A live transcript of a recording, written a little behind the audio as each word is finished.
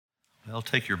Well,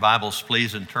 take your Bibles,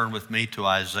 please, and turn with me to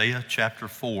Isaiah chapter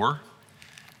 4.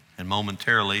 And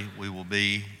momentarily, we will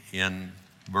be in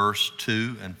verse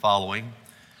 2 and following.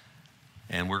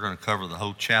 And we're going to cover the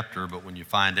whole chapter, but when you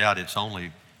find out, it's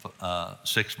only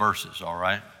 6 verses, all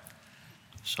right?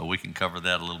 So we can cover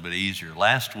that a little bit easier.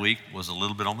 Last week was a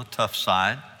little bit on the tough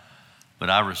side, but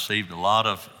I received a lot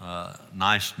of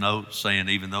nice notes saying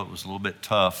even though it was a little bit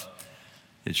tough,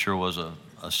 it sure was a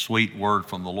sweet word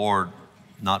from the Lord.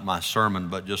 Not my sermon,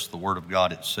 but just the Word of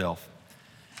God itself.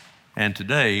 And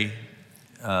today,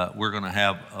 we're going to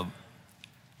have a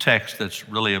text that's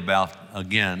really about,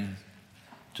 again,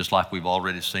 just like we've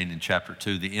already seen in chapter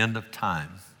 2, the end of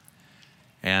time.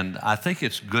 And I think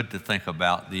it's good to think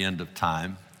about the end of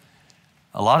time.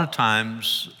 A lot of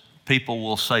times, people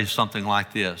will say something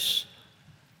like this: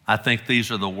 I think these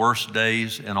are the worst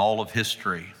days in all of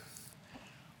history.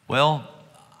 Well,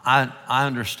 I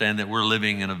understand that we're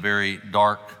living in a very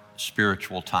dark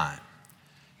spiritual time.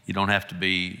 You don't have to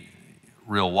be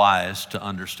real wise to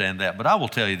understand that. But I will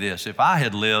tell you this, if I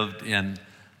had lived in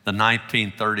the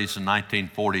 1930s and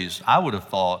 1940s, I would have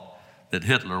thought that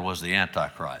Hitler was the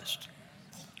Antichrist.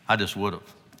 I just would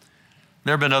have.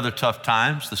 There have been other tough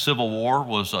times. The Civil War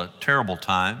was a terrible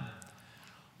time.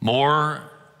 More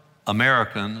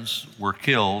Americans were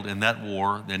killed in that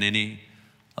war than any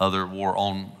other war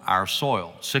on our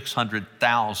soil.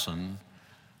 600,000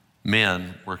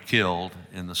 men were killed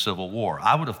in the Civil War.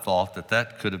 I would have thought that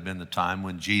that could have been the time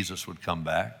when Jesus would come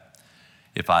back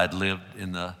if I had lived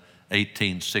in the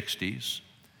 1860s.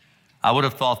 I would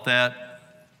have thought that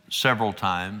several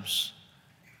times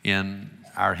in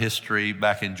our history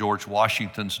back in George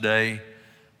Washington's day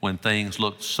when things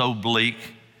looked so bleak.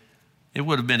 It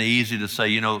would have been easy to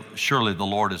say, surely the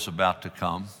Lord is about to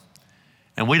come.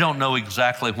 And we don't know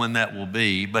exactly when that will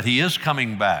be, but he is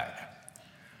coming back.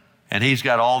 And he's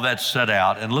got all that set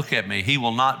out. And look at me, he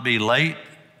will not be late.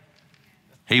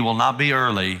 He will not be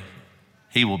early.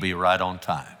 He will be right on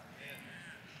time.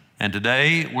 And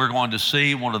today we're going to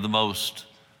see one of the most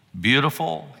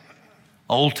beautiful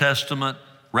Old Testament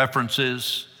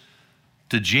references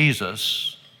to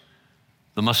Jesus,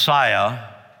 the Messiah,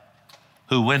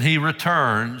 who when he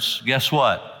returns, guess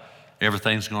what?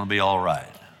 Everything's going to be all right.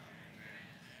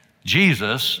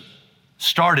 Jesus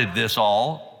started this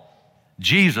all.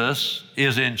 Jesus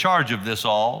is in charge of this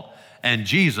all, and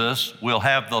Jesus will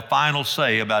have the final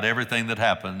say about everything that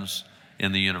happens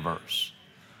in the universe.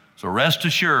 So rest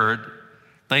assured,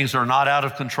 things are not out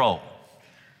of control.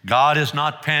 God is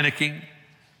not panicking.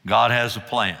 God has a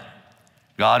plan.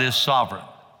 God is sovereign.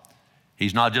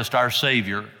 He's not just our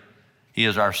Savior, he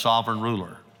is our sovereign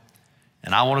ruler.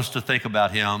 And I want us to think about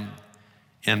him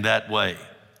in that way.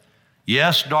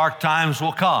 Yes, dark times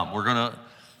will come. We're going to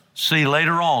see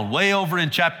later on, way over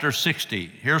in chapter 60.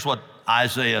 Here's what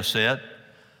Isaiah said.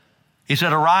 He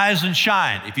said, arise and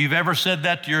shine. If you've ever said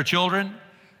that to your children,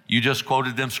 you just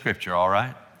quoted them scripture, all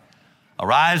right?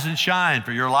 Arise and shine,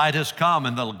 for your light has come,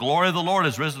 and the glory of the Lord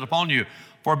has risen upon you.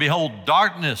 For behold,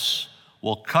 darkness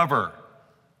will cover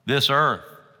this earth,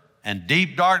 and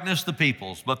deep darkness the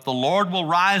peoples, but the Lord will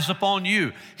rise upon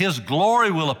you. His glory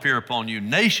will appear upon you.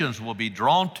 Nations will be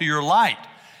drawn to your light,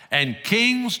 and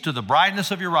kings to the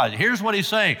brightness of your rising. Here's what he's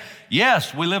saying.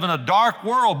 Yes, we live in a dark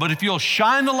world, but if you'll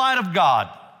shine the light of God,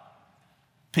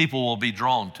 people will be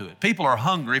drawn to it. People are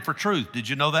hungry for truth. Did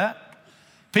you know that?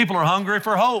 People are hungry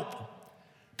for hope.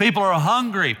 People are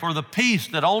hungry for the peace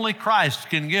that only Christ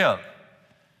can give.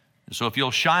 And so if you'll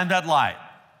shine that light,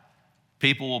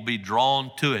 people will be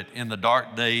drawn to it in the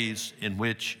dark days in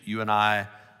which you and I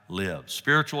live.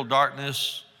 Spiritual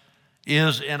darkness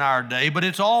is in our day, but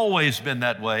it's always been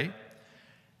that way.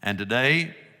 And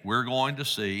today we're going to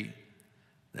see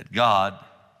that God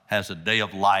has a day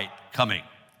of light coming.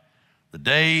 The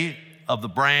day of the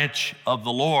branch of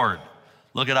the Lord.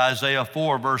 Look at Isaiah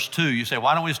 4, verse 2. You say,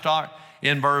 why don't we start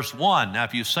in verse 1? Now,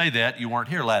 if you say that, you weren't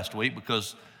here last week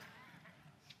because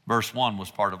verse 1 was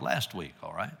part of last week,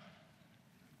 all right?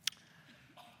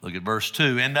 Look at verse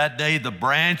 2. In that day, the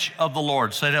branch of the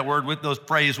Lord. Say that word with those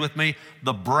phrase with me.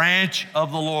 The branch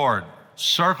of the Lord.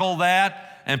 Circle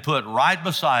that and put right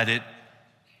beside it,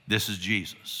 this is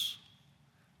Jesus.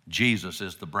 Jesus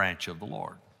is the branch of the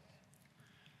Lord.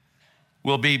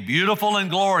 Will be beautiful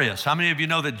and glorious. How many of you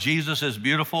know that Jesus is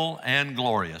beautiful and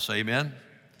glorious? Amen.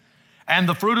 And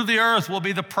the fruit of the earth will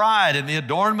be the pride and the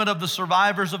adornment of the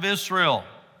survivors of Israel.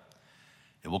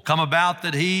 It will come about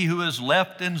that he who is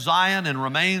left in Zion and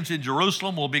remains in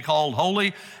Jerusalem will be called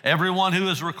holy, everyone who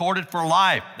is recorded for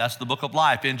life. That's the book of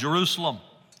life in Jerusalem.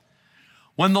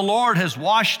 When the Lord has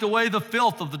washed away the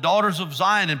filth of the daughters of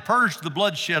Zion and purged the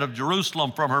bloodshed of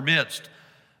Jerusalem from her midst,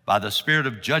 by the spirit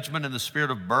of judgment and the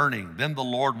spirit of burning. Then the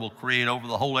Lord will create over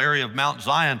the whole area of Mount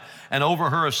Zion and over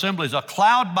her assemblies a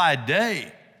cloud by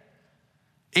day,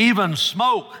 even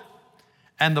smoke,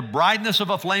 and the brightness of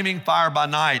a flaming fire by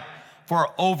night. For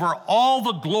over all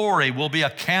the glory will be a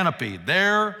canopy.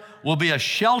 There will be a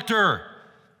shelter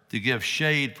to give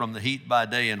shade from the heat by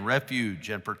day and refuge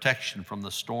and protection from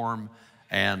the storm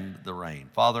and the rain.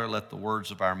 Father, let the words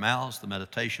of our mouths, the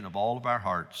meditation of all of our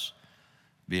hearts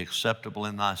be acceptable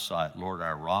in thy sight, Lord,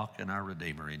 our rock and our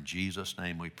redeemer. In Jesus'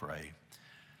 name we pray.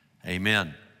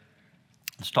 Amen.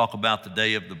 Let's talk about the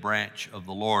day of the branch of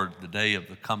the Lord, the day of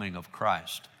the coming of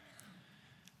Christ.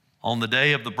 On the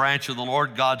day of the branch of the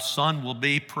Lord, God's Son will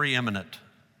be preeminent.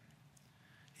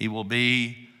 He will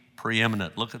be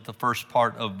preeminent. Look at the first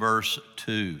part of verse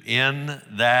 2. In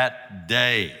that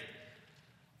day,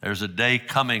 there's a day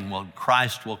coming when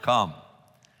Christ will come.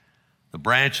 The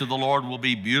branch of the Lord will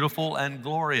be beautiful and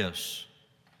glorious.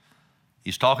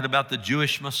 He's talking about the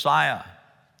Jewish Messiah,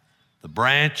 the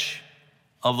branch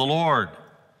of the Lord.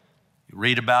 You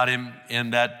read about him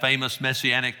in that famous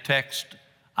messianic text,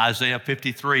 Isaiah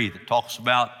 53, that talks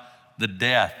about the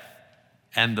death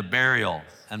and the burial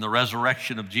and the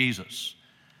resurrection of Jesus.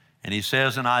 And he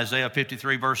says in Isaiah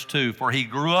 53, verse 2, for he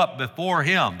grew up before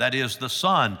him, that is the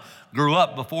Son, grew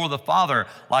up before the Father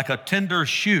like a tender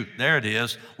shoot, there it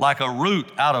is, like a root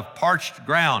out of parched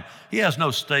ground. He has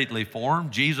no stately form.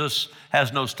 Jesus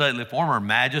has no stately form or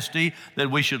majesty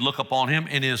that we should look upon him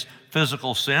in his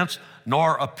physical sense,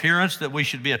 nor appearance that we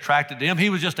should be attracted to him. He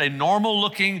was just a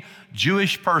normal-looking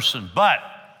Jewish person, but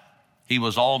he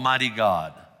was Almighty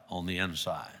God on the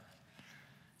inside.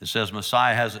 It says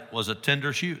Messiah was a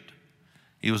tender shoot.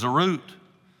 He was a root.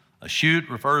 A shoot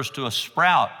refers to a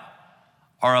sprout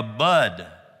or a bud.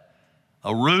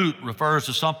 A root refers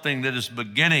to something that is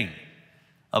beginning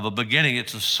of a beginning.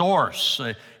 It's a source.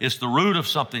 It's the root of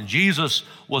something. Jesus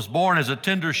was born as a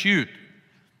tender shoot.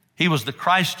 He was the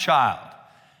Christ child.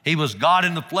 He was God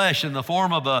in the flesh in the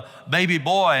form of a baby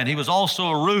boy, and he was also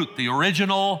a root, the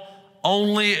original,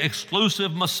 only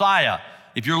exclusive Messiah.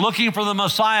 If you're looking for the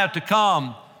Messiah to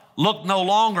come, look no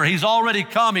longer. He's already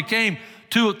come. He came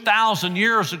 2,000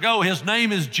 years ago. His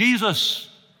name is Jesus.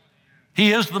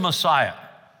 He is the Messiah,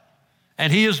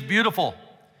 and he is beautiful,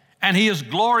 and he is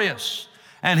glorious,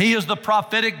 and he is the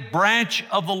prophetic branch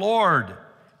of the Lord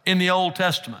in the Old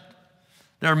Testament.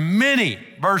 There are many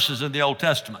verses in the Old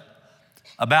Testament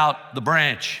about the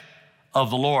branch of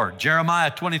the Lord. Jeremiah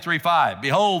 23:5,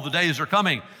 behold, the days are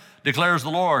coming, declares the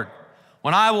Lord,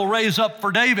 when I will raise up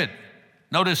for David,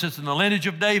 notice it's in the lineage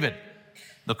of David,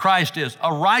 the Christ is,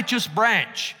 a righteous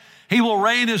branch. He will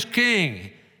reign as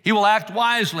king. He will act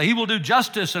wisely. He will do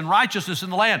justice and righteousness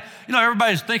in the land. You know,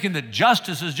 everybody's thinking that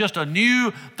justice is just a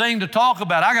new thing to talk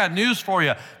about. I got news for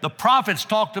you. The prophets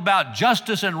talked about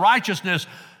justice and righteousness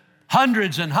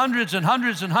hundreds and hundreds and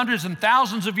hundreds and hundreds and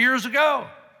thousands of years ago.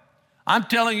 I'm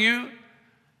telling you,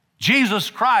 Jesus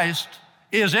Christ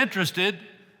is interested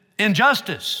in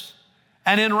justice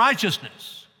and in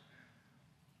righteousness.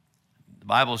 The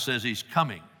Bible says he's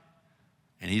coming,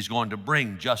 and he's going to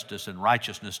bring justice and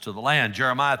righteousness to the land.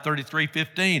 Jeremiah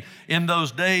 33:15, in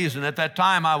those days and at that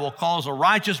time I will cause a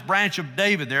righteous branch of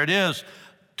David, there it is,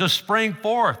 to spring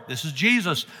forth. This is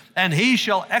Jesus. And he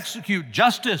shall execute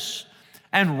justice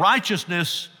and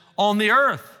righteousness on the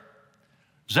earth.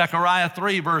 Zechariah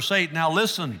 3, verse 8, now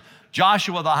listen,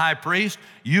 Joshua the high priest,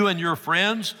 you and your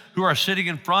friends who are sitting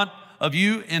in front of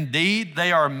you, indeed,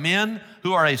 they are men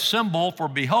who are a symbol, for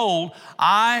behold,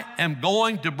 I am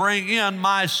going to bring in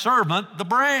my servant, the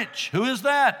branch. Who is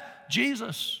that?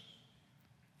 Jesus.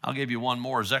 I'll give you one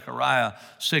more, Zechariah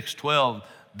 6:12.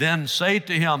 Then say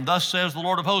to him, thus says the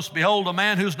Lord of hosts, behold, a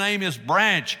man whose name is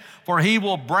Branch, for he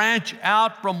will branch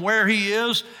out from where he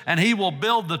is, and he will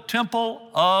build the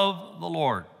temple of the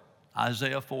Lord.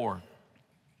 Isaiah 4.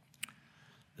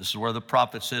 This is where the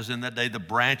prophet says, in that day the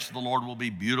branch of the Lord will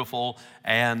be beautiful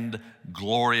and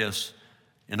glorious.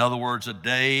 In other words, a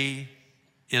day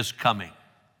is coming.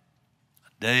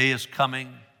 A day is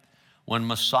coming when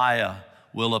Messiah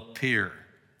will appear.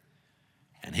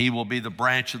 And he will be the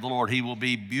branch of the Lord. He will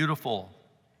be beautiful.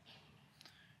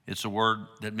 It's a word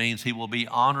that means he will be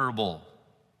honorable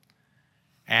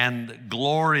and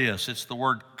glorious. It's the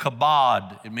word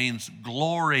kabod. It means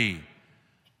glory.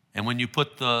 And when you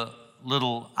put the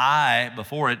little I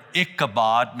before it,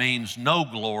 Ichabod means no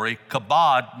glory.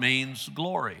 Kabod means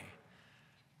glory.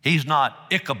 He's not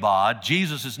Ichabod.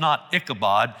 Jesus is not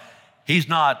Ichabod. He's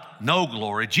not no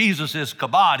glory. Jesus is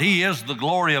kabod. He is the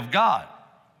glory of God.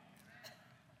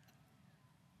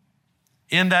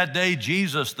 In that day,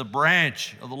 Jesus, the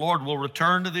branch of the Lord, will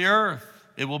return to the earth.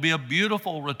 It will be a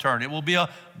beautiful return. It will be a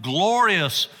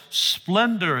glorious,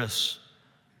 splendorous,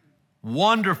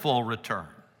 wonderful return.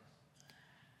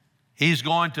 He's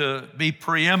going to be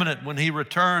preeminent when he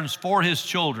returns for his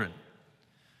children,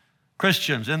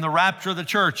 Christians, in the rapture of the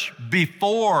church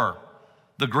before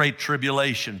the great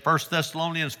tribulation. 1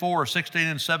 Thessalonians 4, 16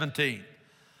 and 17.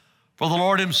 For the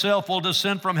Lord himself will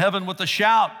descend from heaven with a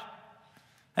shout.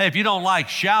 Hey, if you don't like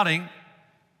shouting,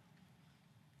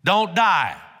 don't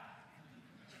die,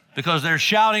 because they're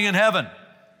shouting in heaven.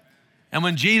 And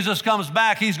when Jesus comes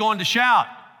back, he's going to shout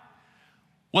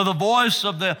with the voice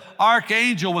of the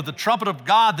archangel, with the trumpet of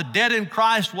God. The dead in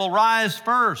Christ will rise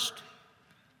first.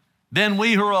 Then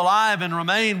we who are alive and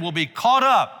remain will be caught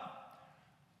up.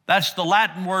 That's the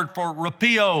Latin word for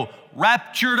rapio,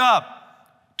 raptured up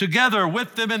together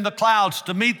with them in the clouds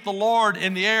to meet the Lord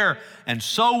in the air. And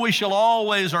so we shall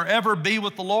always or ever be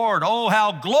with the Lord. Oh,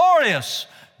 how glorious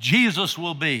Jesus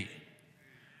will be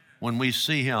when we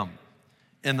see him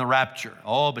in the rapture.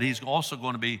 Oh, but he's also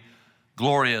going to be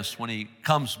glorious when he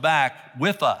comes back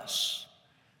with us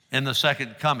in the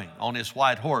second coming on his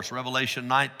white horse. Revelation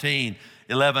 19,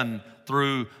 11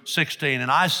 through 16. And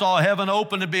I saw heaven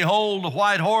open, and behold, a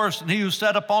white horse, and he who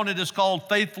sat upon it is called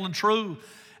Faithful and True.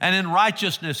 And in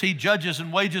righteousness he judges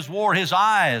and wages war. His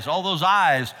eyes, all those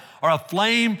eyes, are a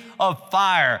flame of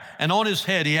fire. And on his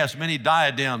head he has many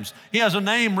diadems. He has a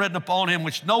name written upon him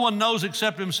which no one knows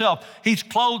except himself. He's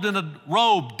clothed in a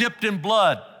robe dipped in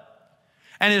blood.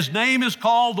 And his name is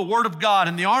called the Word of God.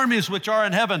 And the armies which are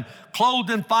in heaven,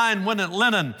 clothed in fine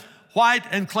linen, white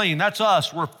and clean. That's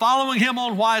us. We're following him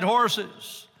on white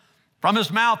horses. From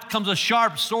his mouth comes a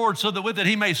sharp sword, so that with it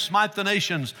he may smite the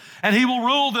nations, and he will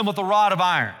rule them with a rod of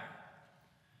iron.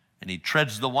 And he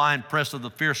treads the winepress of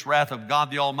the fierce wrath of God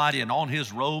the Almighty, and on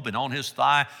his robe and on his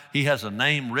thigh he has a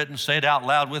name written. Say it out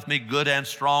loud with me: Good and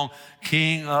Strong,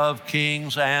 King of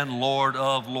Kings and Lord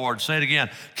of Lords. Say it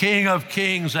again: King of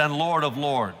Kings and Lord of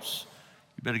Lords.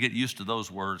 You better get used to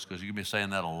those words, because you're going to be saying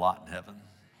that a lot in heaven.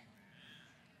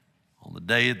 On the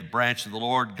day of the branch of the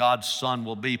Lord, God's Son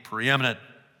will be preeminent.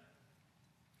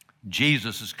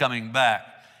 Jesus is coming back.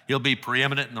 He'll be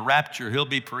preeminent in the rapture. He'll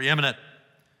be preeminent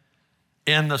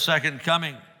in the second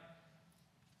coming.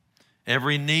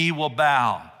 Every knee will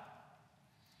bow.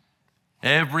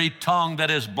 Every tongue that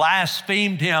has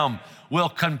blasphemed him will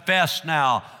confess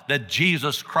now that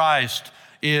Jesus Christ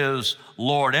is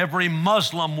Lord. Every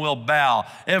Muslim will bow.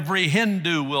 Every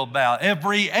Hindu will bow.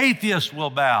 Every atheist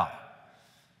will bow.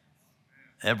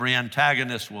 Every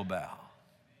antagonist will bow.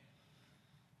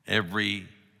 Every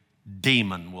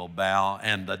demon will bow,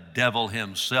 and the devil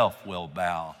himself will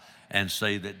bow and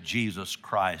say that Jesus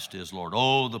Christ is Lord.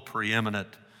 Oh, the preeminent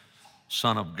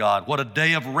Son of God. What a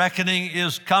day of reckoning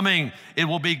is coming. It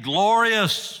will be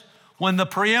glorious when the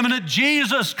preeminent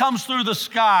Jesus comes through the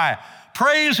sky.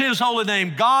 Praise his holy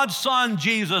name. God's Son,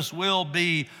 Jesus, will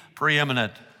be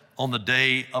preeminent on the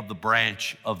day of the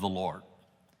branch of the Lord.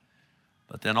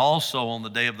 But then also on the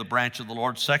day of the branch of the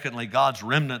Lord, secondly, God's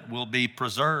remnant will be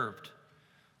preserved.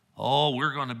 Oh,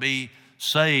 we're going to be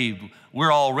saved.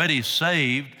 We're already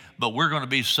saved, but we're going to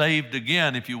be saved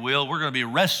again, if you will. We're going to be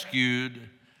rescued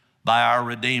by our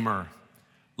Redeemer.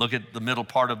 Look at the middle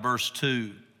part of verse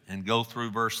 2 and go through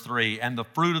verse 3. And the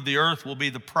fruit of the earth will be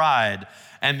the pride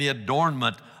and the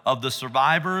adornment of the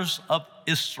survivors of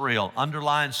Israel.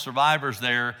 Underline survivors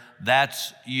there.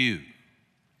 That's you.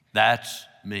 That's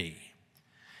me.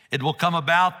 It will come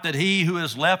about that he who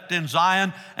is left in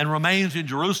Zion and remains in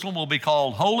Jerusalem will be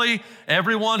called holy,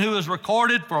 everyone who is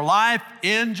recorded for life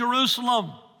in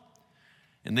Jerusalem.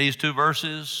 In these two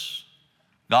verses,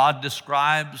 God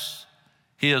describes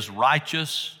his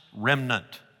righteous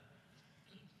remnant.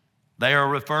 They are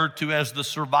referred to as the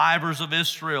survivors of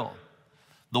Israel,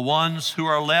 the ones who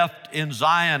are left in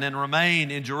Zion and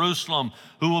remain in Jerusalem,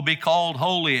 who will be called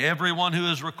holy, everyone who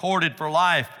is recorded for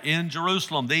life in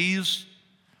Jerusalem. These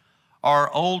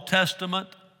are Old Testament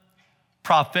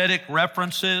prophetic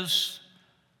references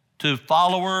to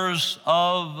followers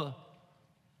of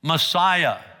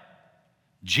Messiah,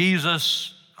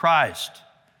 Jesus Christ.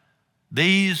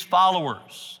 These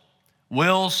followers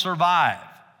will survive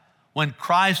when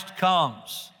Christ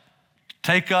comes to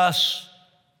take us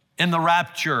in the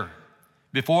rapture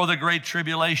before the great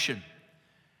tribulation.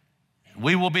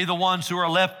 We will be the ones who are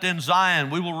left in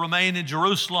Zion. We will remain in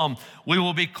Jerusalem. We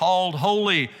will be called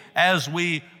holy as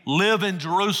we live in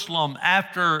Jerusalem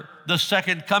after the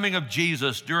second coming of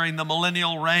Jesus during the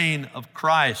millennial reign of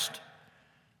Christ.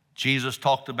 Jesus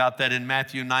talked about that in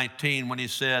Matthew 19 when he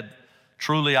said,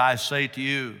 "Truly I say to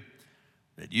you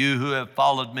that you who have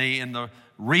followed me in the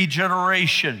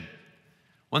regeneration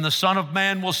when the Son of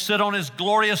Man will sit on his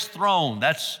glorious throne.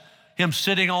 That's him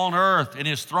sitting on earth in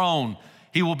his throne.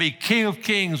 He will be King of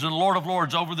kings and Lord of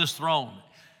lords over this throne.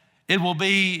 It will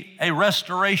be a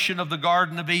restoration of the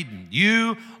Garden of Eden.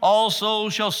 You also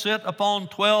shall sit upon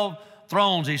 12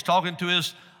 thrones. He's talking to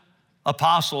his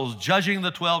apostles, judging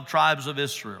the 12 tribes of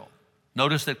Israel.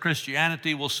 Notice that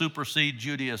Christianity will supersede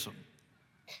Judaism.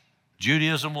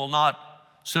 Judaism will not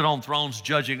sit on thrones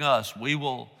judging us. We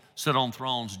will sit on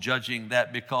thrones judging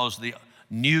that, because the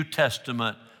New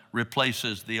Testament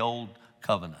replaces the Old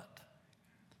Covenant.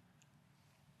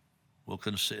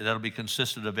 That'll be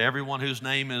consisted of everyone whose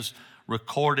name is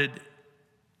recorded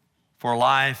for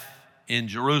life in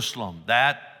Jerusalem.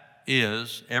 That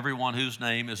is everyone whose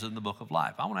name is in the book of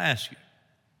life. I want to ask you,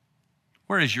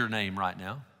 where is your name right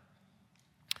now?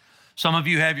 Some of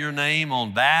you have your name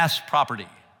on vast property.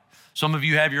 Some of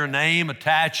you have your name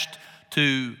attached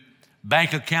to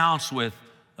bank accounts with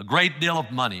a great deal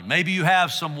of money. Maybe you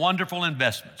have some wonderful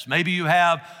investments. Maybe you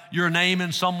have your name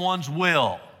in someone's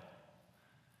will.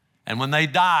 And when they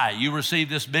die, you receive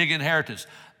this big inheritance.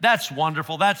 That's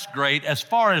wonderful. That's great as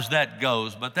far as that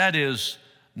goes, but that is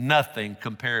nothing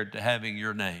compared to having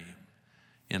your name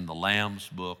in the Lamb's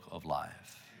book of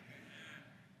life.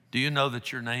 Do you know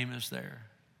that your name is there?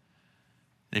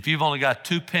 If you've only got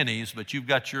 2 pennies, but you've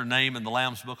got your name in the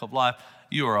Lamb's book of life,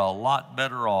 you are a lot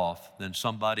better off than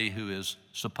somebody who is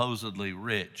supposedly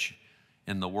rich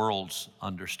in the world's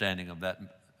understanding of that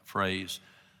phrase,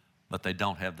 but they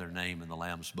don't have their name in the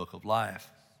Lamb's book of life.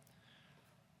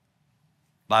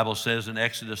 Bible says in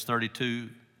Exodus 32,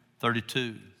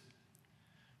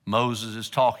 Moses is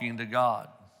talking to God.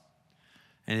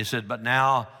 And he said, but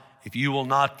now if you will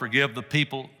not forgive the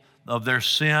people of their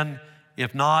sin,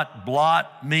 if not,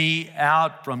 blot me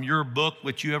out from your book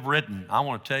which you have written. I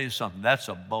want to tell you something. That's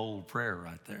a bold prayer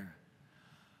right there.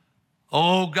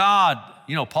 Oh God,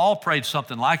 Paul prayed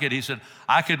something like it. He said,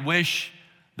 I could wish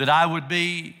that I would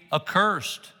be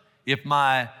accursed if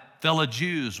my fellow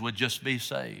Jews would just be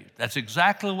saved. That's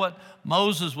exactly what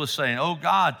Moses was saying. Oh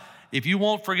God, if you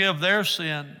won't forgive their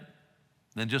sin,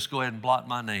 then just go ahead and blot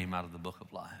my name out of the book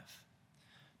of life.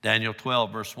 Daniel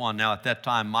 12, verse 1, now at that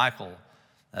time Michael,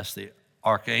 that's the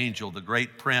archangel, the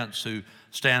great prince who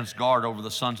stands guard over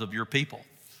the sons of your people,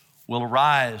 will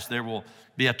arise. There will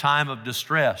be a time of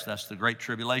distress. That's the great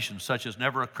tribulation, such as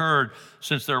never occurred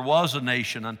since there was a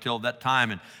nation until that time.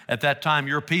 And at that time,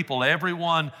 your people,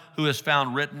 everyone who is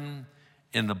found written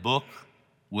in the book,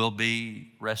 will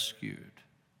be rescued.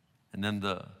 And then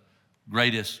the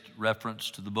greatest reference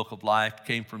to the book of life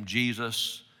came from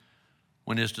Jesus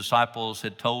when his disciples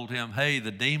had told him, hey,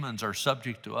 the demons are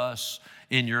subject to us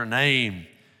in your name.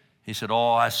 He said,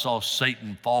 oh, I saw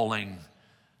Satan falling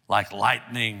like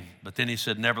lightning. But then he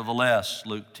said, nevertheless,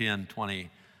 Luke 10:20,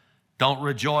 don't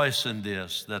rejoice in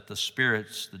this, that the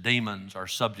spirits, the demons are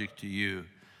subject to you,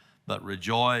 but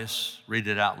rejoice, read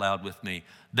it out loud with me,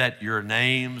 that your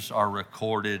names are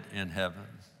recorded in heaven.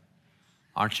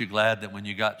 Aren't you glad that when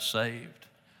you got saved,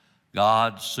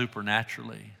 God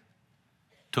supernaturally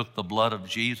took the blood of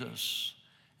Jesus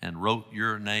and wrote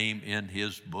your name in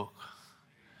his book?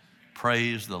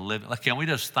 Praise the living. Can we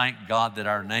just thank God that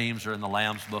our names are in the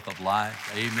Lamb's book of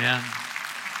life? Amen.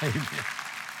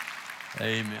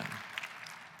 Amen. Amen.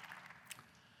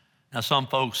 Now, some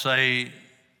folks say,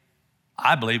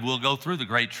 I believe we'll go through the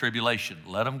great tribulation.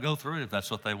 Let them go through it if that's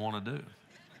what they want to do.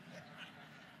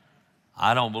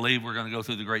 I don't believe we're going to go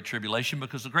through the great tribulation,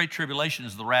 because the great tribulation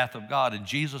is the wrath of God, and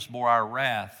Jesus bore our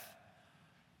wrath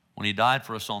when he died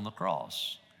for us on the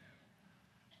cross.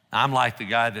 I'm like the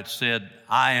guy that said,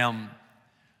 I am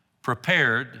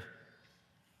prepared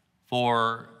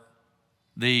for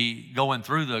the going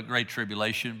through the great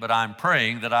tribulation, but I'm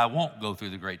praying that I won't go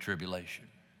through the great tribulation.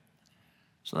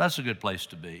 So that's a good place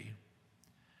to be.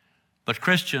 But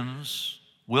Christians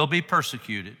will be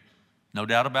persecuted, no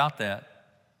doubt about that.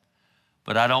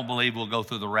 But I don't believe we'll go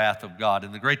through the wrath of God.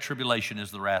 And the great tribulation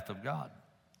is the wrath of God.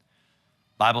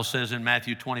 Bible says in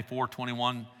Matthew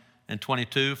 24:21 and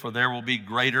 22, for there will be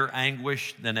greater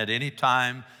anguish than at any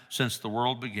time since the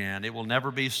world began. It will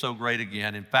never be so great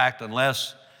again. In fact,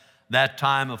 unless that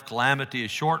time of calamity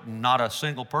is shortened, not a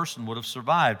single person would have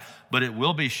survived, but it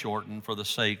will be shortened for the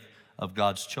sake of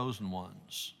God's chosen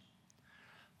ones.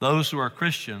 Those who are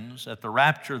Christians at the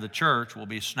rapture of the church will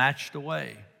be snatched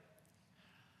away.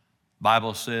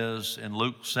 Bible says in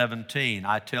Luke 17,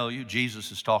 I tell you,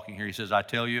 Jesus is talking here, he says, I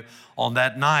tell you, on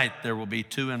that night there will be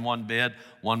 2 in one bed,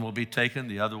 one will be taken,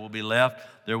 the other will be left.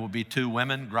 There will be 2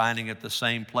 women grinding at the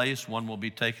same place, one will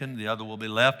be taken, the other will be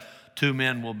left. 2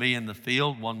 men will be in the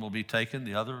field, one will be taken,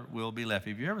 the other will be left.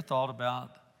 Have you ever thought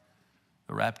about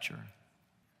the rapture?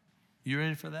 You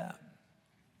ready for that?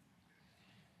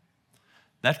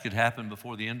 That could happen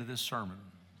before the end of this sermon.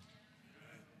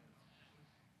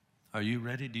 Are you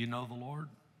ready? Do you know the Lord?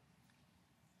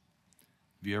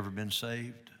 Have you ever been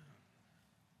saved?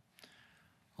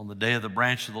 On the day of the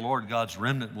branch of the Lord, God's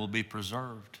remnant will be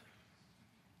preserved.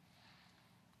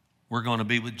 We're going to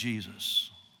be with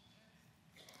Jesus.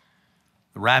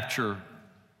 The rapture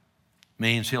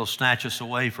means he'll snatch us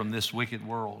away from this wicked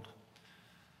world.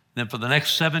 Then for the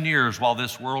next 7 years, while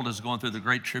this world is going through the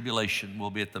great tribulation, we'll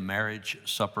be at the marriage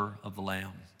supper of the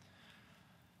Lamb.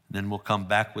 Then we'll come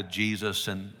back with Jesus,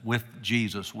 and with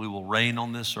Jesus, we will reign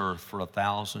on this earth for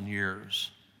 1,000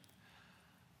 years.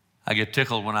 I get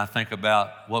tickled when I think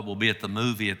about what will be at the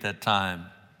movie at that time.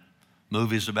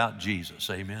 Movies about Jesus,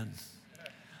 amen.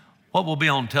 What will be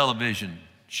on television?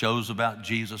 Shows about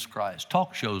Jesus Christ,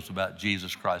 talk shows about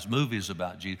Jesus Christ, movies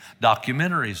about Jesus,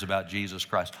 documentaries about Jesus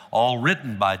Christ, all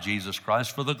written by Jesus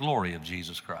Christ for the glory of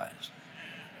Jesus Christ.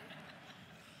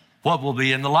 What will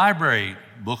be in the library?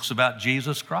 Books about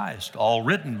Jesus Christ, all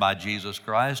written by Jesus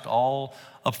Christ, all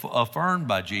affirmed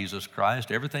by Jesus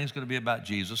Christ. Everything's going to be about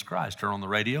Jesus Christ. Turn on the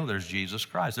radio, there's Jesus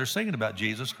Christ. They're singing about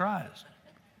Jesus Christ.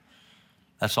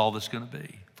 That's all that's going to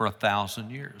be for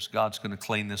 1,000 years. God's going to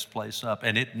clean this place up,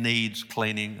 and it needs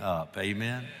cleaning up,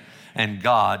 amen? And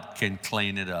God can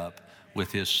clean it up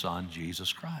with his Son,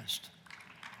 Jesus Christ.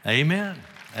 Amen,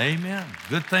 amen.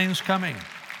 Good things coming.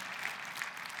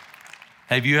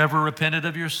 Have you ever repented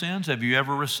of your sins? Have you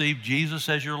ever received Jesus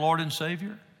as your Lord and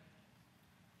Savior?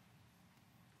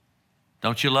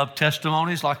 Don't you love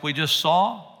testimonies like we just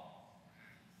saw?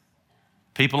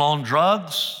 People on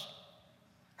drugs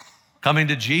coming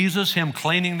to Jesus, him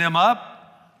cleaning them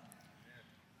up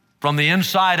from the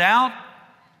inside out,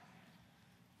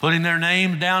 putting their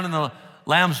name down in the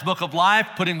Lamb's Book of Life,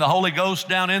 putting the Holy Ghost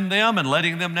down in them and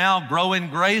letting them now grow in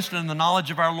grace and in the knowledge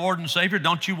of our Lord and Savior.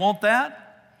 Don't you want that?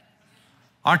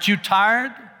 Aren't you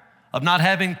tired of not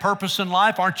having purpose in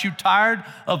life? Aren't you tired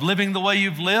of living the way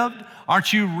you've lived?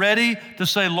 Aren't you ready to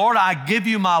say, Lord, I give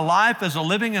you my life as a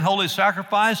living and holy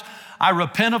sacrifice. I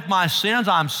repent of my sins.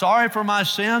 I'm sorry for my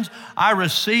sins. I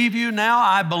receive you now.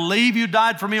 I believe you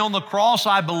died for me on the cross.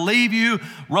 I believe you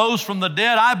rose from the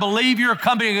dead. I believe you're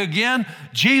coming again.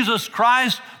 Jesus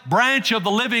Christ, branch of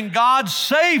the living God,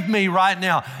 save me right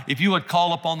now. If you would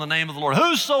call upon the name of the Lord.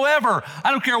 Whosoever,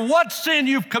 I don't care what sin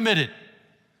you've committed,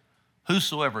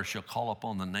 whosoever shall call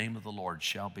upon the name of the Lord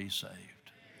shall be saved.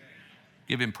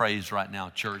 Give him praise right now,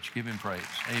 church. Give him praise.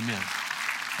 Amen.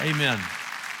 Amen.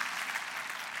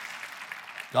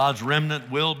 God's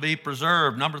remnant will be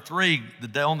preserved. Number 3,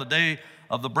 on the day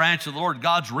of the branch of the Lord,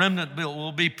 God's remnant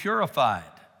will be purified.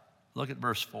 Look at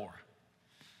verse 4.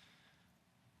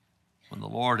 When the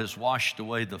Lord has washed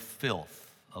away the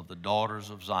filth of the daughters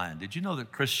of Zion. Did you know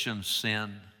that Christians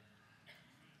sin?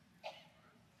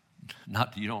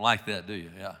 Not that you don't like that, do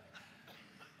you? Yeah.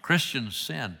 Christians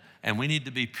sin, and we need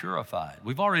to be purified.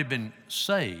 We've already been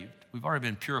saved. We've already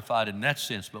been purified in that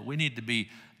sense, but we need to be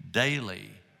daily,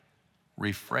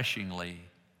 refreshingly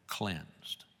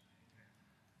cleansed.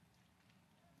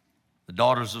 The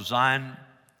daughters of Zion,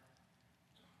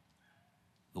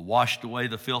 washed away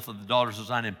the filth of the daughters of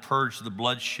Zion and purged the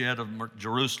bloodshed of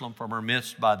Jerusalem from her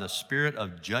midst by the spirit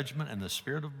of judgment and the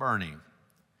spirit of burning.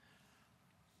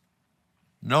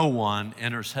 No one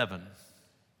enters heaven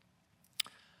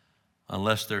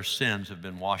unless their sins have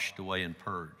been washed away and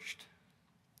purged.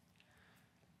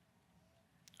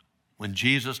 When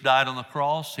Jesus died on the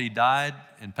cross, he died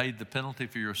and paid the penalty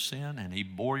for your sin, and he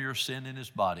bore your sin in his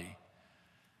body.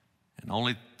 And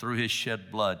only through his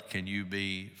shed blood can you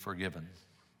be forgiven.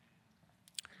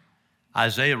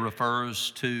 Isaiah refers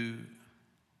to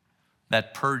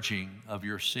that purging of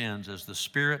your sins as the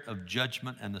spirit of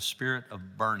judgment and the spirit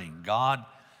of burning. God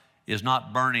is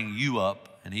not burning you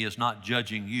up, and he is not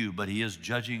judging you, but he is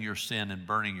judging your sin and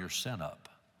burning your sin up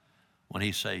when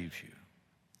he saves you.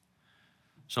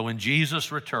 So when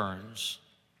Jesus returns,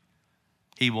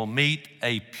 he will meet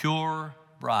a pure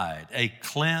bride, a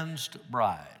cleansed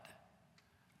bride,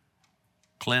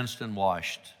 cleansed and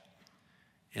washed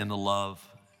in the love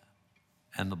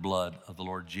and the blood of the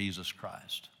Lord Jesus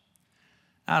Christ.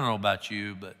 I don't know about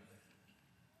you, but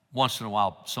once in a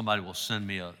while somebody will send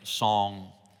me a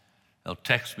song. They'll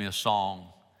text me a song,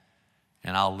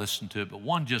 and I'll listen to it. But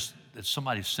one just that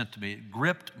somebody sent to me, it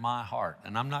gripped my heart,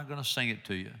 and I'm not going to sing it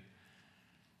to you.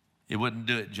 It wouldn't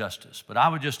do it justice. But I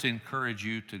would just encourage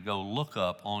you to go look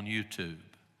up on YouTube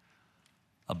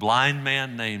a blind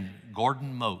man named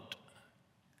Gordon Mote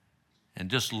and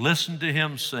just listen to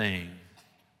him sing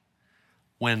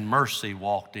When Mercy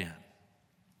Walked In.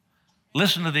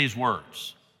 Listen to these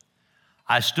words.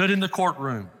 I stood in the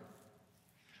courtroom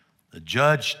The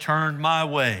judge turned my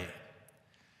way.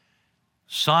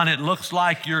 Son, it looks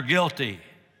like you're guilty.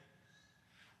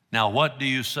 Now, what do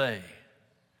you say?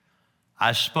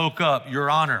 I spoke up, Your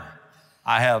Honor,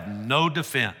 I have no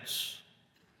defense.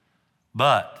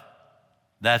 But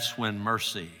that's when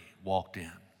mercy walked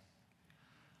in.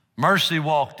 Mercy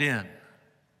walked in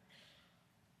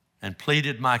and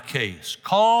pleaded my case,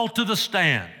 called to the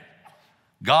stand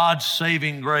God's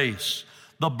saving grace.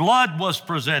 The blood was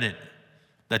presented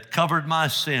that covered my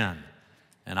sin,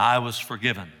 and I was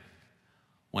forgiven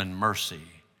when mercy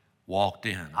walked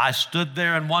in. I stood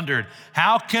there and wondered,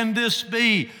 how can this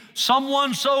be?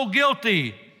 Someone so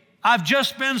guilty. I've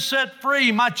just been set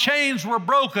free. My chains were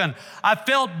broken. I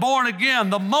felt born again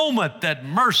the moment that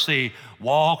mercy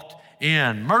walked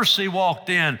in. Mercy walked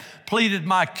in, pleaded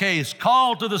my case,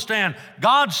 called to the stand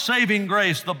God's saving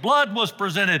grace. The blood was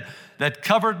presented that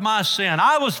covered my sin.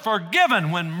 I was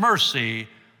forgiven when mercy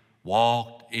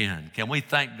walked in. Can we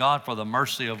thank God for the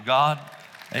mercy of God?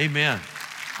 Amen.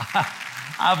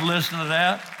 I've listened to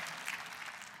that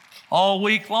all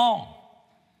week long.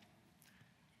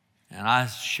 And I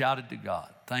shouted to God,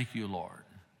 thank you, Lord,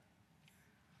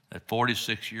 that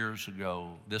 46 years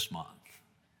ago this month,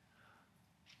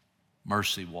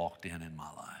 mercy walked in my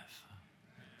life.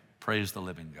 Praise the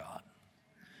living God.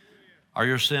 Are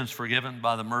your sins forgiven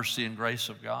by the mercy and grace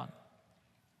of God?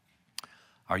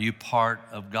 Are you part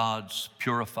of God's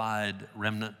purified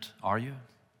remnant? Are you?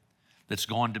 That's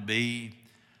going to be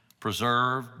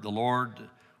preserved. The Lord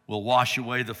will wash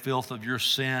away the filth of your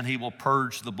sin. He will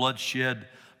purge the bloodshed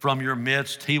from your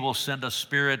midst. He will send a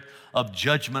spirit of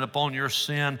judgment upon your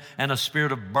sin and a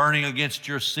spirit of burning against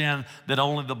your sin that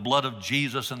only the blood of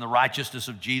Jesus and the righteousness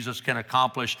of Jesus can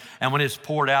accomplish. And when it's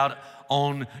poured out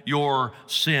on your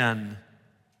sin,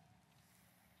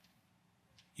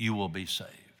 you will be saved.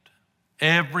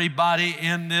 Everybody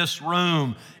in this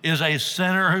room is a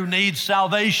sinner who needs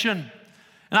salvation.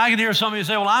 And I can hear somebody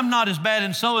say, well, I'm not as bad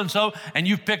as so-and-so, and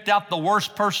you've picked out the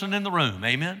worst person in the room.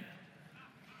 Amen?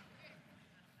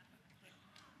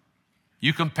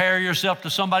 You compare yourself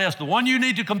to somebody else. The one you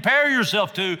need to compare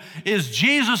yourself to is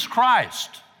Jesus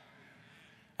Christ.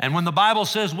 And when the Bible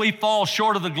says we fall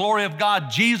short of the glory of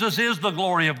God, Jesus is the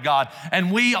glory of God,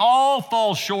 and we all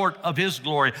fall short of His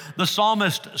glory. The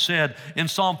psalmist said in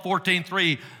Psalm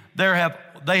 14:3,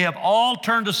 they have all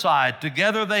turned aside.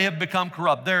 Together they have become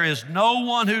corrupt. There is no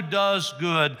one who does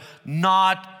good,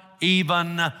 not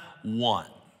even one.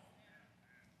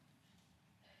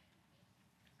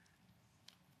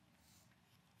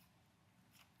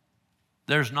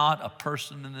 There's not a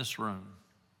person in this room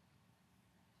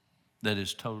that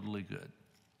is totally good.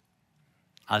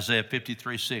 Isaiah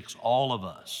 53:6, all of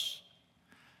us,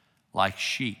 like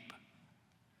sheep,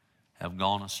 have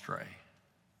gone astray.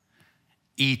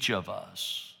 Each of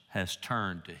us has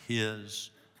turned to his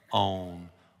own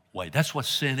way. That's what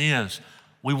sin is.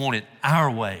 We want it our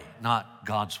way, not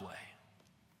God's way.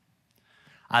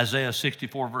 Isaiah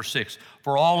 64:6,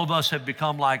 for all of us have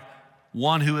become like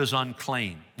one who is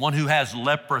unclean, one who has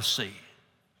leprosy.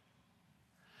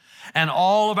 And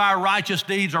all of our righteous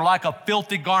deeds are like a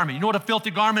filthy garment. You know what a filthy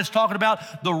garment is talking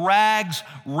about? The rags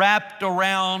wrapped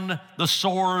around the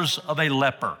sores of a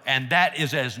leper. And that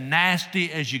is as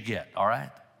nasty as you get, all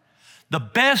right? The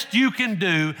best you can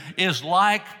do is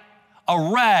like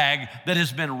a rag that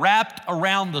has been wrapped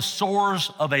around the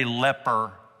sores of a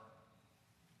leper.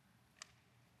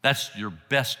 That's your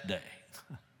best day.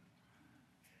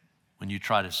 When you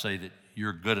try to say that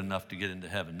you're good enough to get into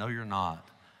heaven. No, you're not.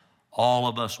 All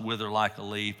of us wither like a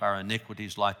leaf. Our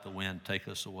iniquities like the wind take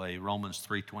us away. Romans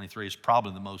 3:23 is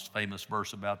probably the most famous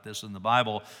verse about this in the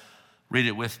Bible. Read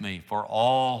it with me. For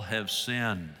all have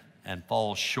sinned and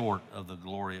fall short of the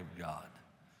glory of God.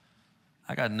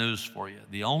 I got news for you.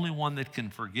 The only one that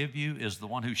can forgive you is the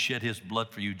one who shed his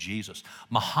blood for you, Jesus.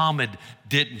 Muhammad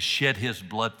didn't shed his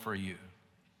blood for you.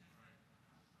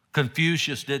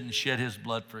 Confucius didn't shed his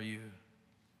blood for you.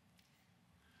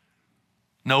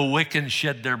 No Wiccans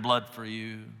shed their blood for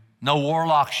you. No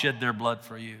warlocks shed their blood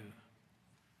for you.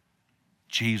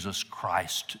 Jesus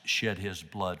Christ shed his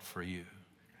blood for you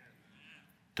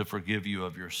to forgive you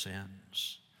of your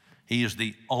sins. He is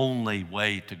the only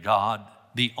way to God,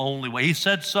 the only way. He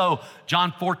said so.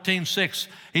 John 14:6,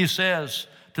 he says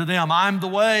to them, I'm the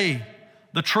way,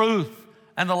 the truth,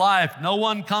 and the life. No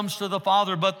one comes to the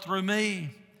Father but through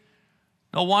me.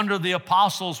 No wonder the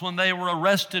apostles, when they were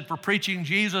arrested for preaching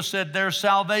Jesus, said there's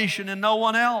salvation in no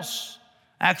one else.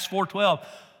 Acts 4:12.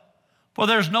 For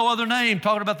there's no other name,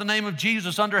 talking about the name of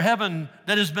Jesus under heaven,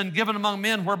 that has been given among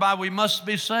men whereby we must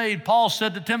be saved. Paul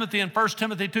said to Timothy in 1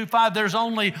 Timothy 2:5, there's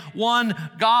only one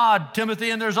God, Timothy,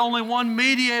 and there's only one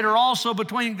mediator also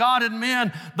between God and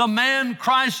men, the man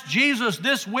Christ Jesus.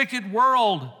 This wicked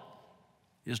world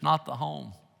is not the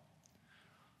home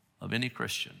of any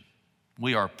Christian.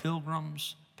 We are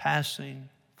pilgrims passing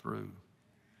through.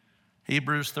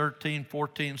 Hebrews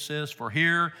 13:14 says, for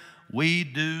here we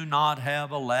do not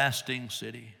have a lasting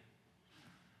city.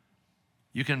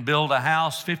 You can build a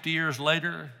house 50 years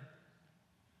later,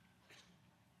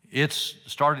 it's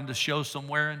starting to show some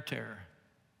wear and tear.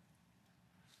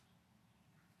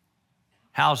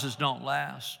 Houses don't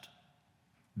last.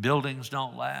 Buildings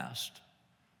don't last.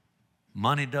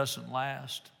 Money doesn't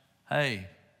last. Hey,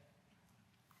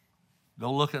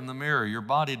 go look in the mirror. Your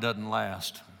body doesn't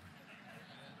last.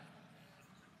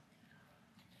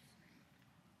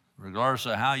 Regardless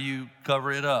of how you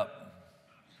cover it up,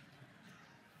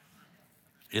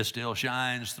 it still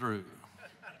shines through.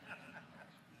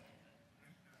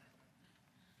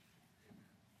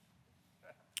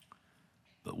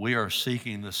 But we are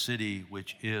seeking the city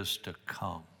which is to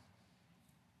come.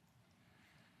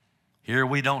 Here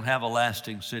we don't have a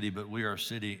lasting city, but we are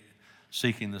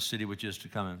seeking the city which is to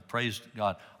come. And praise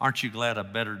God. Aren't you glad a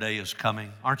better day is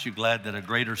coming? Aren't you glad that a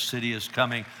greater city is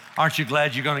coming? Aren't you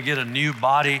glad you're going to get a new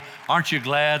body? Aren't you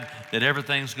glad that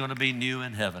everything's going to be new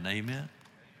in heaven? Amen?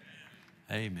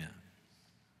 Amen.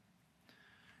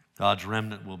 God's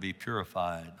remnant will be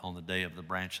purified on the day of the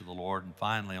branch of the Lord. And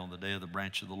finally, on the day of the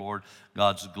branch of the Lord,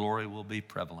 God's glory will be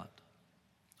prevalent.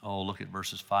 Oh, look at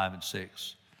verses 5 and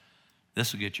 6.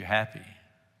 This will get you happy.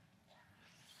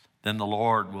 Then the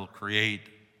Lord will create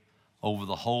over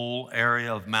the whole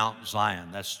area of Mount Zion.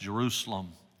 That's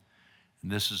Jerusalem.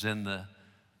 And this is in the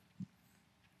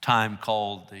time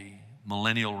called the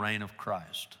millennial reign of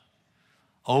Christ.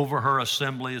 Over her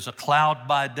assembly is a cloud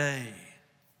by day.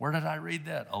 Where did I read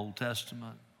that? Old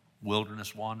Testament,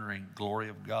 wilderness wandering, glory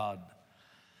of God.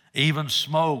 Even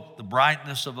smoke, the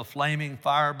brightness of a flaming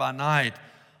fire by night.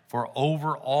 For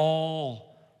over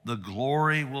all the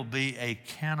glory will be a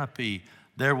canopy.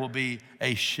 There will be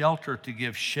a shelter to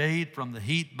give shade from the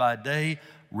heat by day,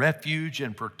 refuge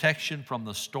and protection from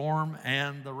the storm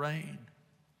and the rain.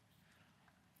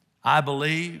 I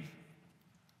believe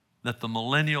that the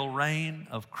millennial reign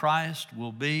of Christ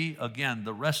will be, again,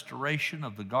 the restoration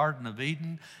of the Garden of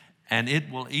Eden, and it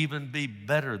will even be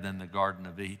better than the Garden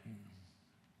of Eden.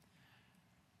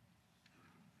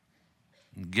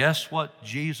 And guess what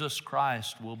Jesus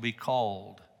Christ will be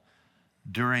called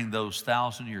during those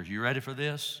 1,000 years? You ready for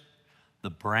this?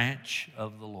 The branch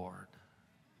of the Lord.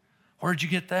 Where'd you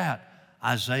get that?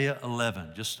 Isaiah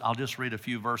 11. I'll just read a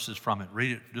few verses from it.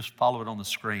 Read it, just follow it on the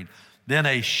screen. Then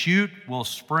a shoot will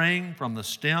spring from the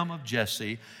stem of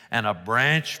Jesse, and a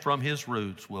branch from his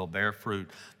roots will bear fruit.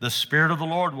 The Spirit of the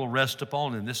Lord will rest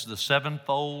upon him. This is the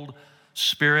sevenfold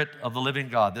Spirit of the living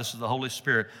God. This is the Holy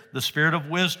Spirit. The Spirit of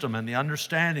wisdom and the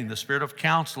understanding, the Spirit of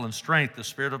counsel and strength, the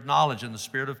Spirit of knowledge and the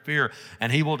Spirit of fear.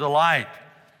 And he will delight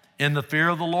in the fear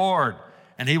of the Lord.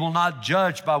 And he will not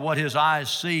judge by what his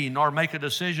eyes see, nor make a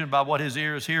decision by what his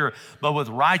ears hear. But with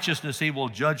righteousness he will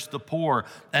judge the poor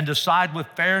and decide with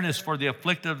fairness for the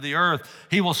afflicted of the earth.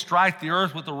 He will strike the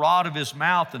earth with the rod of his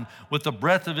mouth, and with the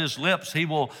breath of his lips he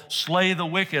will slay the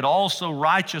wicked. Also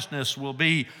righteousness will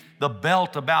be the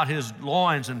belt about his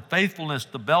loins, and faithfulness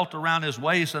the belt around his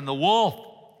waist. And the wolf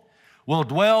will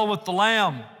dwell with the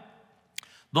lamb.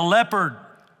 The leopard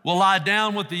will lie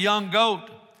down with the young goat.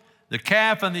 The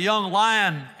calf and the young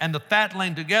lion and the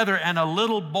fatling together, and a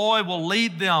little boy will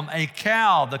lead them. The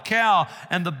cow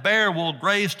and the bear will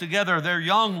graze together. Their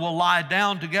young will lie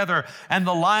down together, and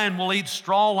the lion will eat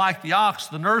straw like the ox.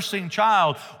 The nursing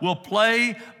child will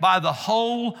play by the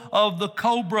hole of the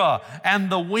cobra, and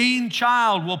the weaned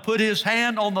child will put his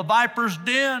hand on the viper's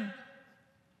den.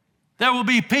 There will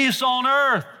be peace on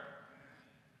earth.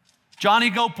 Johnny,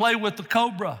 go play with the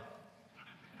cobra.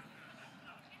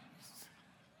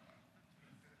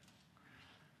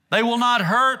 They will not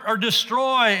hurt or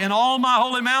destroy in all my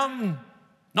holy mountain.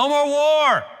 No more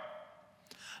war.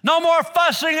 No more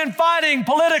fussing and fighting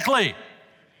politically.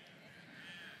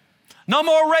 No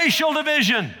more racial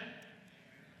division.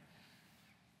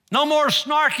 No more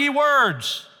snarky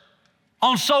words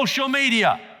on social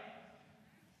media.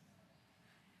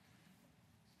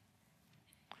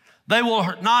 They will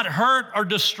not hurt or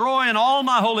destroy in all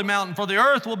my holy mountain, for the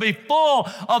earth will be full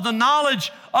of the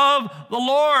knowledge of the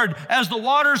Lord as the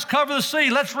waters cover the sea.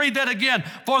 Let's read that again.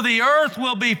 For the earth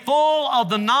will be full of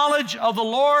the knowledge of the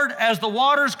Lord as the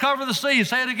waters cover the sea.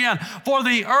 Say it again. For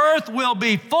the earth will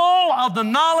be full of the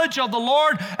knowledge of the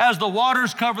Lord as the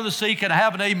waters cover the sea. Can I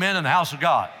have an amen in the house of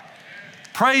God?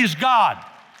 Praise God.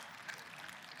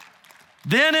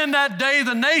 Then in that day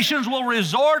the nations will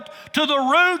resort to the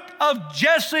root of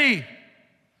Jesse,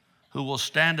 who will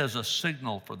stand as a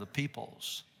signal for the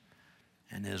peoples,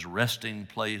 and his resting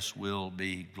place will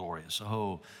be glorious.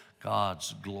 Oh,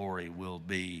 God's glory will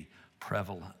be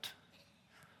prevalent.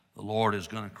 The Lord is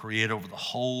going to create over the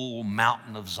whole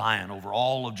mountain of Zion, over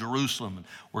all of Jerusalem, and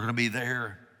we're going to be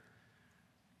there.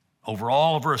 Over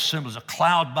all of our assemblies, a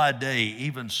cloud by day,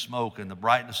 even smoke, and the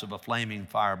brightness of a flaming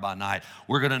fire by night.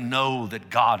 We're going to know that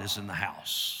God is in the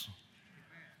house.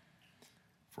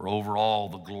 For over all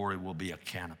the glory will be a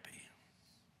canopy.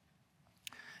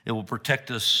 It will protect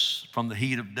us from the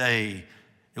heat of day.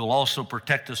 It will also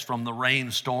protect us from the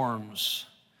rainstorms.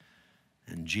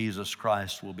 And Jesus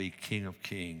Christ will be King of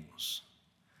kings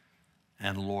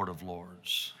and Lord of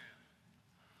lords.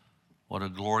 What a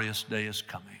glorious day is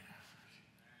coming.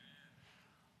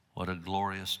 What a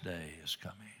glorious day is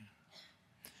coming.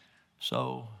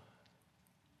 So,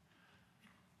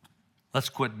 let's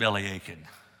quit belly aching.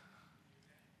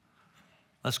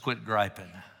 Let's quit griping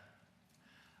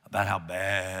about how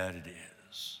bad it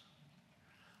is.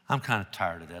 I'm kind of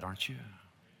tired of that, aren't you?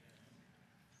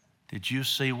 Did you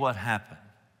see what happened?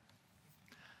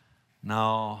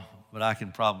 No, but I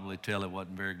can probably tell it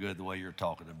wasn't very good the way you're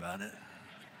talking about it.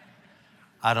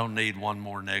 I don't need one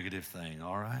more negative thing,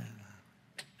 all right?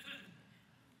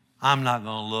 I'm not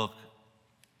going to look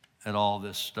at all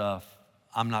this stuff.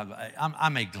 I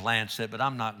may glance at it, but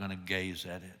I'm not going to gaze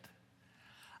at it.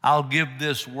 I'll give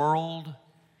this world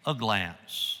a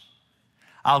glance.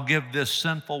 I'll give this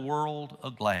sinful world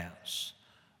a glance.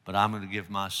 But I'm going to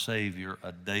give my Savior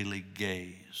a daily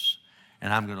gaze.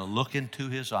 And I'm going to look into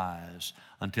his eyes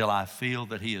until I feel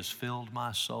that he has filled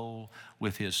my soul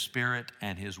with his Spirit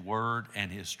and his word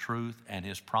and his truth and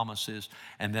his promises.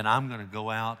 And then I'm going to go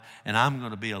out and I'm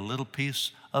going to be a little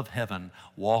piece of heaven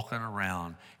walking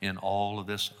around in all of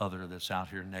this other that's out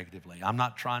here negatively. I'm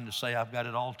not trying to say I've got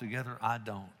it all together. I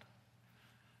don't.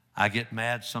 I get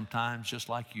mad sometimes just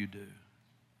like you do.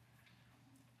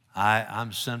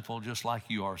 I'm sinful just like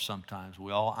you are sometimes.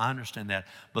 I understand that.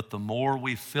 But the more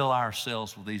we fill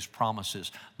ourselves with these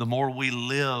promises, the more we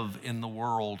live in the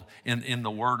world, in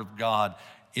the Word of God,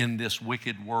 in this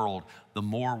wicked world, the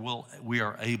more we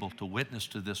are able to witness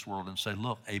to this world and say,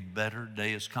 look, a better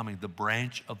day is coming. The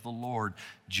branch of the Lord,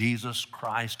 Jesus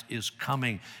Christ, is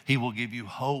coming. He will give you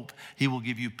hope. He will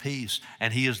give you peace.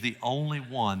 And he is the only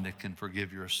one that can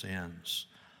forgive your sins.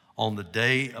 On the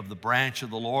day of the branch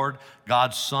of the Lord,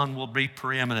 God's Son will be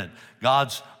preeminent.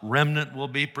 God's remnant will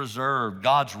be preserved.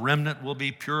 God's remnant will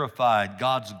be purified.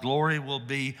 God's glory will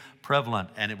be prevalent.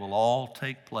 And it will all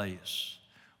take place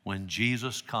when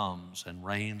Jesus comes and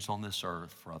reigns on this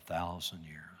earth for 1,000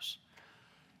 years.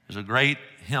 There's a great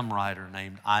hymn writer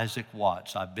named Isaac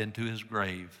Watts. I've been to his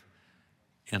grave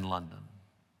in London.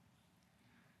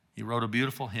 He wrote a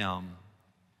beautiful hymn.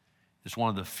 It's one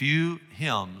of the few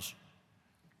hymns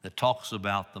that talks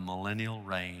about the millennial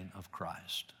reign of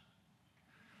Christ.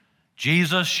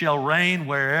 Jesus shall reign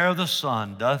where'er the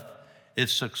sun doth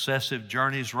its successive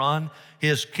journeys run.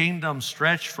 His kingdom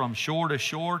stretch from shore to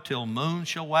shore till moon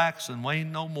shall wax and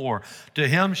wane no more. To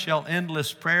him shall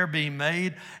endless prayer be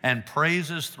made and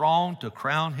praises throng to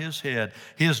crown his head.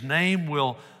 His name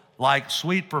will like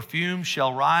sweet perfume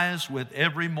shall rise with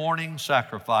every morning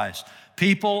sacrifice.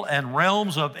 People and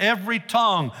realms of every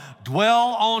tongue dwell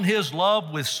on his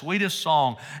love with sweetest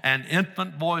song, and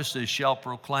infant voices shall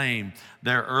proclaim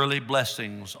their early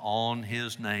blessings on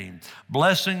his name.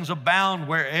 Blessings abound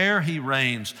where'er he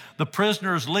reigns. The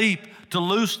prisoners leap to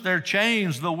loose their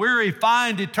chains. The weary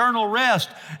find eternal rest,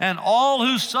 and all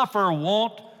who suffer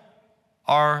want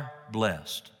are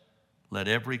blessed. Let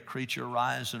every creature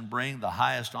rise and bring the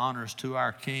highest honors to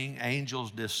our King.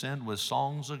 Angels descend with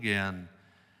songs again,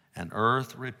 and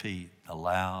earth repeat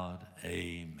aloud,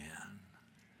 amen.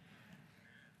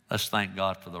 Let's thank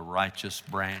God for the righteous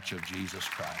branch of Jesus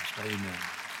Christ. Amen.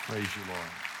 Praise you,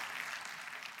 Lord.